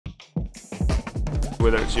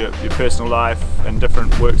whether it's your personal life and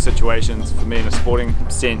different work situations. For me, in a sporting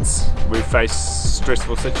sense, we face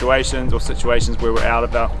stressful situations or situations where we're out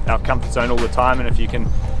of our comfort zone all the time, and if you can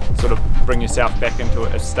sort of bring yourself back into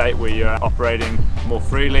a state where you're operating more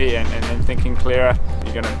freely and thinking clearer,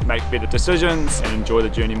 you're going to make better decisions and enjoy the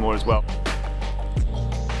journey more as well.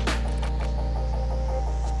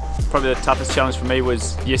 Probably the toughest challenge for me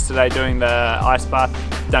was yesterday doing the ice bath.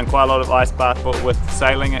 Done quite a lot of ice bath with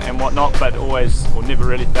sailing and whatnot, but always or never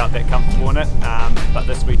really felt that comfortable in it. But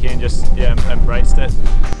this weekend just embraced it.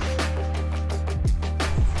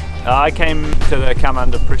 I came to the Come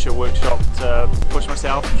Under Pressure workshop to push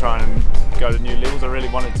myself and try and go to new levels. I really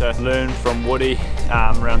wanted to learn from Woody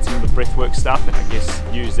around some of the breathwork stuff, and I guess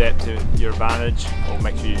use that to your advantage, or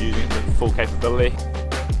make sure you're using it to full capability.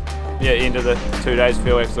 Yeah, end of the 2 days,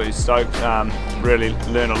 feel absolutely stoked. Really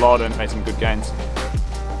learned a lot and made some good gains.